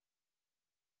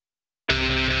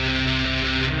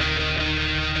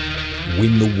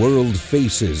When the world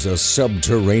faces a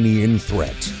subterranean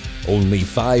threat, only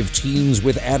 5 teens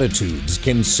with attitudes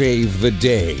can save the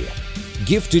day.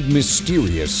 Gifted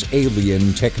mysterious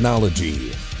alien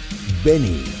technology.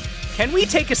 Benny. Can we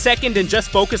take a second and just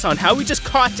focus on how we just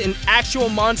caught an actual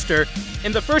monster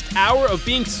in the first hour of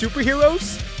being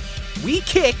superheroes? We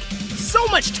kick so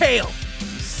much tail.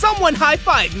 Someone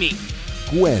high-five me.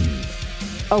 Gwen.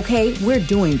 Okay, we're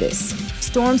doing this.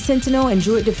 Storm Sentinel and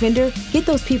Druid Defender, get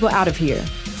those people out of here.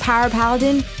 Power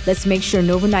Paladin, let's make sure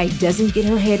Nova Knight doesn't get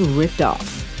her head ripped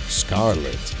off.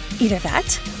 Scarlet. Either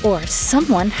that, or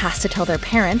someone has to tell their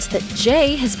parents that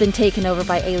Jay has been taken over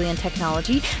by alien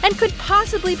technology and could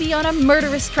possibly be on a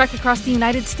murderous trek across the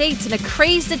United States in a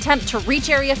crazed attempt to reach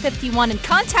Area 51 and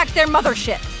contact their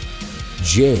mothership.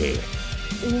 Jay.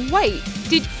 Wait,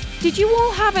 did you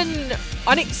all have an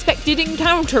unexpected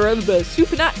encounter of the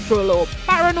supernatural or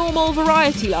paranormal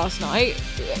variety last night?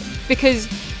 Because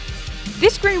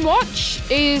this Green Watch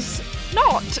is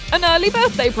not an early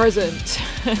birthday present.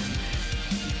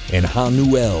 And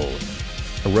Hanuel.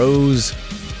 A rose,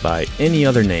 by any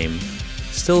other name,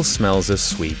 still smells as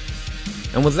sweet.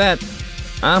 And with that,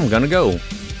 I'm gonna go,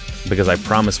 because I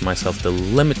promised myself to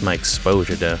limit my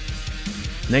exposure to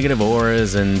negative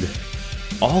auras, and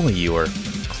all of you are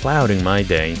clouding my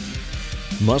day.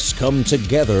 Must come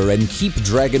together and keep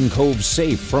Dragon Cove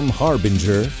safe from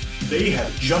Harbinger. They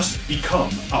have just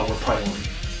become our priority.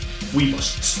 We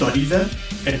must study them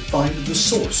and find the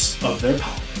source of their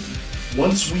power.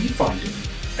 Once we find it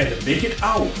and make it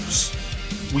ours,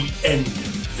 we end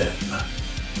them.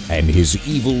 And his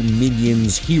evil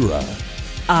minions Hera.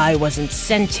 I wasn't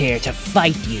sent here to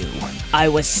fight you. I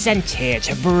was sent here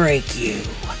to break you.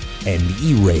 And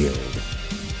Erailed.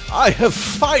 I have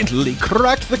finally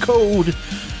cracked the code.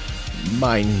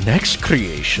 My next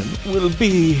creation will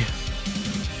be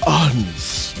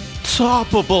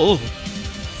unstoppable.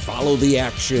 Follow the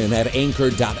action at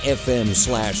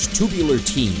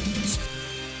anchor.fm/tubularteens.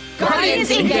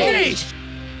 Guardians engage!